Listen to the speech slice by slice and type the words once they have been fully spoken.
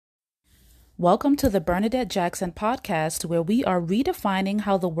Welcome to the Bernadette Jackson Podcast, where we are redefining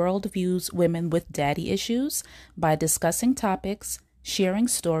how the world views women with daddy issues by discussing topics, sharing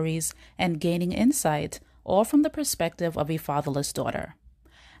stories, and gaining insight, all from the perspective of a fatherless daughter.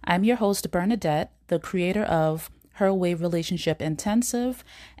 I'm your host, Bernadette, the creator of Her Way Relationship Intensive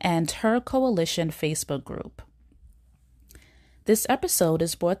and Her Coalition Facebook group. This episode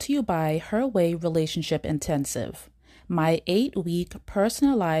is brought to you by Her Way Relationship Intensive. My 8-week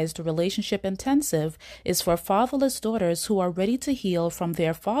personalized relationship intensive is for fatherless daughters who are ready to heal from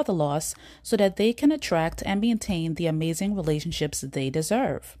their father loss so that they can attract and maintain the amazing relationships they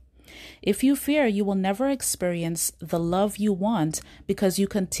deserve. If you fear you will never experience the love you want because you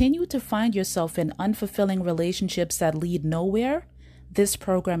continue to find yourself in unfulfilling relationships that lead nowhere, this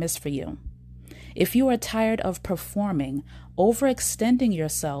program is for you. If you are tired of performing, overextending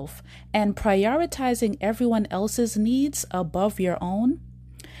yourself, and prioritizing everyone else's needs above your own,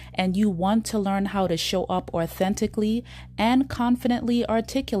 and you want to learn how to show up authentically and confidently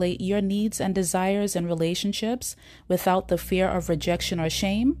articulate your needs and desires in relationships without the fear of rejection or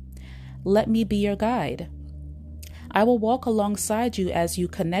shame, let me be your guide. I will walk alongside you as you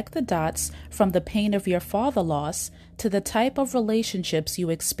connect the dots from the pain of your father loss to the type of relationships you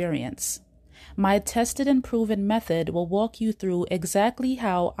experience. My tested and proven method will walk you through exactly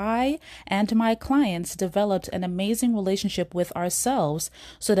how I and my clients developed an amazing relationship with ourselves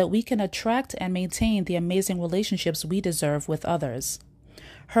so that we can attract and maintain the amazing relationships we deserve with others.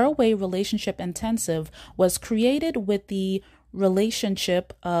 Her Way Relationship Intensive was created with the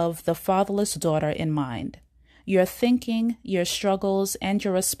relationship of the fatherless daughter in mind. Your thinking, your struggles, and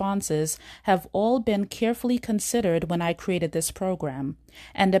your responses have all been carefully considered when I created this program,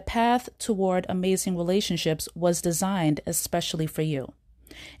 and the path toward amazing relationships was designed especially for you.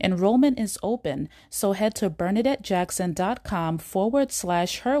 Enrollment is open, so head to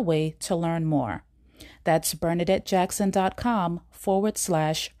bernadettejackson.com/herway to learn more. That's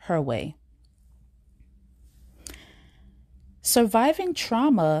bernadettejackson.com/herway. Surviving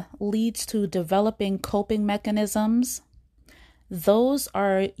trauma leads to developing coping mechanisms. Those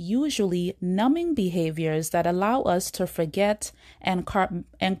are usually numbing behaviors that allow us to forget and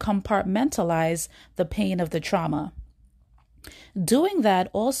compartmentalize the pain of the trauma. Doing that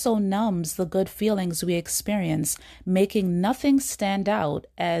also numbs the good feelings we experience, making nothing stand out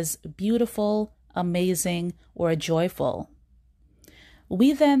as beautiful, amazing, or joyful.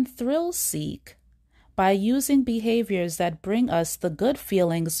 We then thrill seek by using behaviors that bring us the good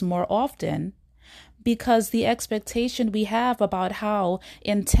feelings more often because the expectation we have about how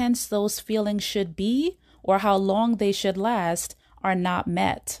intense those feelings should be or how long they should last are not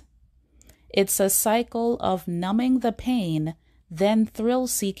met. It's a cycle of numbing the pain, then thrill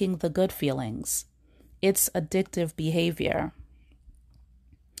seeking the good feelings. It's addictive behavior.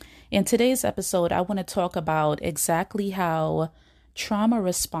 In today's episode, I want to talk about exactly how trauma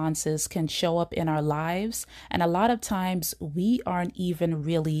responses can show up in our lives, and a lot of times we aren't even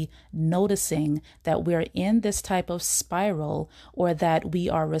really noticing that we're in this type of spiral or that we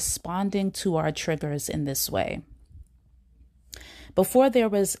are responding to our triggers in this way. Before there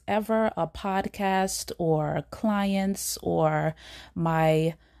was ever a podcast or clients or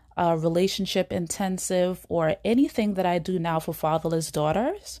my relationship intensive or anything that I do now for fatherless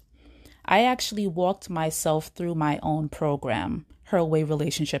daughters, I actually walked myself through my own program, Her Way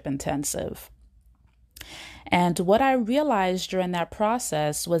Relationship Intensive. And what I realized during that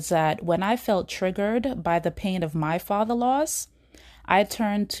process was that when I felt triggered by the pain of my father loss, I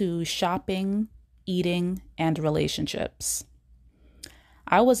turned to shopping, eating, and relationships.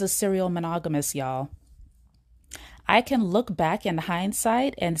 I was a serial monogamous, y'all. I can look back in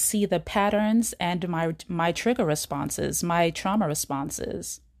hindsight and see the patterns and my trigger responses, my trauma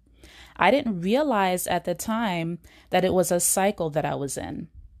responses. I didn't realize at the time that it was a cycle that I was in.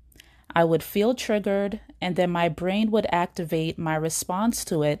 I would feel triggered, and then my brain would activate my response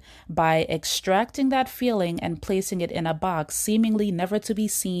to it by extracting that feeling and placing it in a box, seemingly never to be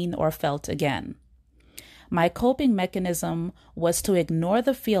seen or felt again. My coping mechanism was to ignore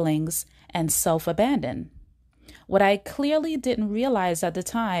the feelings and self-abandon. What I clearly didn't realize at the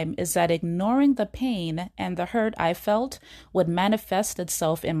time is that ignoring the pain and the hurt I felt would manifest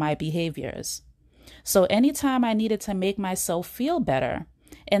itself in my behaviors. So anytime I needed to make myself feel better,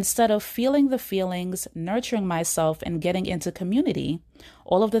 instead of feeling the feelings, nurturing myself, and getting into community,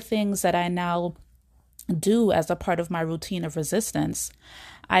 all of the things that I now do as a part of my routine of resistance,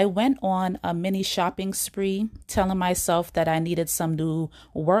 I went on a mini shopping spree, telling myself that I needed some new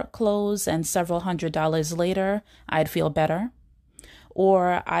work clothes and several $100s later, I'd feel better.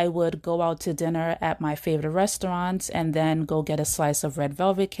 Or I would go out to dinner at my favorite restaurants and then go get a slice of red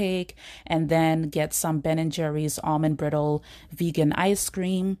velvet cake and then get some Ben & Jerry's almond brittle vegan ice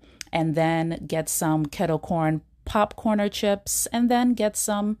cream and then get some kettle corn popcorn or chips and then get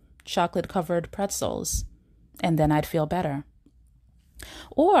some chocolate covered pretzels. And then I'd feel better.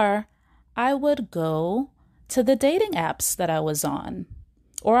 Or I would go to the dating apps that I was on.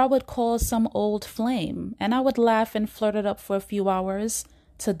 Or I would call some old flame and I would laugh and flirt it up for a few hours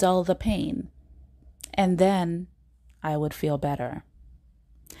to dull the pain. And then I would feel better.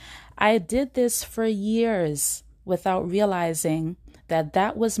 I did this for years without realizing that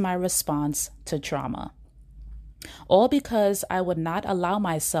that was my response to trauma. All because I would not allow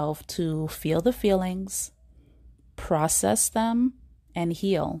myself to feel the feelings, process them, and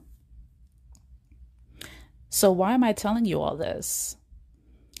heal. So why am I telling you all this?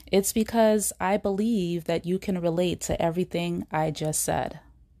 It's because I believe that you can relate to everything I just said.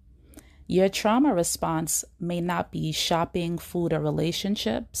 Your trauma response may not be shopping, food, or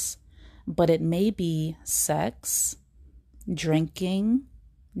relationships, but it may be sex, drinking,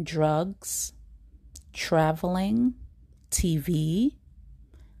 drugs, traveling, TV,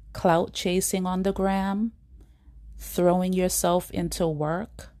 clout chasing on the gram, throwing yourself into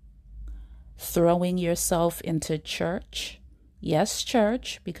work, throwing yourself into church. Yes,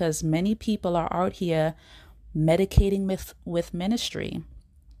 church, because many people are out here medicating with ministry.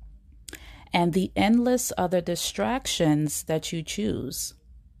 And the endless other distractions that you choose.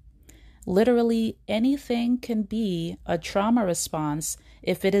 Literally anything can be a trauma response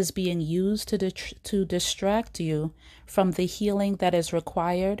if it is being used to distract you from the healing that is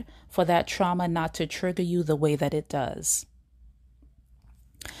required for that trauma not to trigger you the way that it does.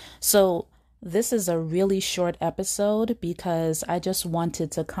 So this is a really short episode because I just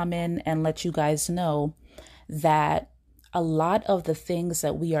wanted to come in and let you guys know that a lot of the things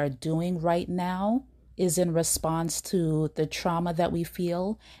that we are doing right now is in response to the trauma that we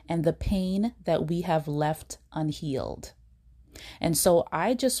feel and the pain that we have left unhealed. And so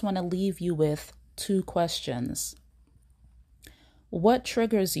I just want to leave you with 2 questions. What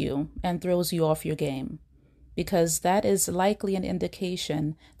triggers you and throws you off your game? Because that is likely an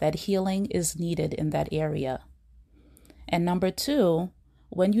indication that healing is needed in that area. And number 2,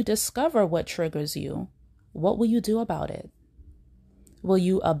 when you discover what triggers you, what will you do about it? Will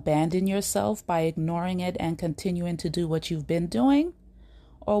you abandon yourself by ignoring it and continuing to do what you've been doing?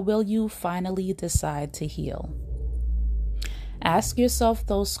 Or will you finally decide to heal? Ask yourself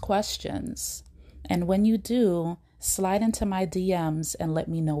those questions. And when you do, slide into my DMs and let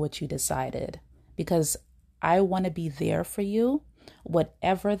me know what you decided. Because I want to be there for you,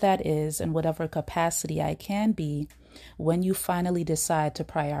 whatever that is, in whatever capacity I can be, when you finally decide to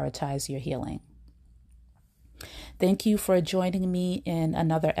prioritize your healing. Thank you for joining me in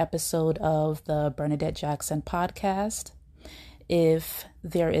another episode of the Bernadette Jackson Podcast. If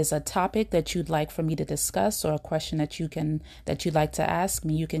there is a topic that you'd like for me to discuss or a question that you'd like to ask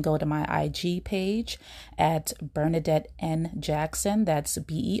me, you can go to my IG page at Bernadette N. Jackson. That's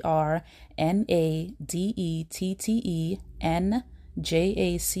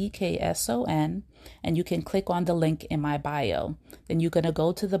BernadetteNJackson. And you can click on the link in my bio. Then you're going to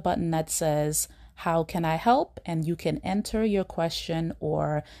go to the button that says, "How can I help?" And you can enter your question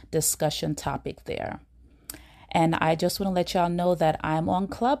or discussion topic there. And I just want to let y'all know that I'm on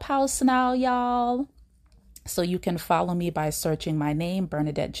Clubhouse now, y'all. So you can follow me by searching my name,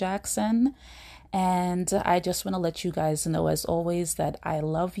 Bernadette Jackson. And I just want to let you guys know, as always, that I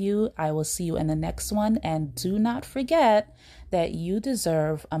love you. I will see you in the next one. And do not forget that you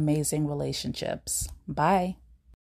deserve amazing relationships. Bye.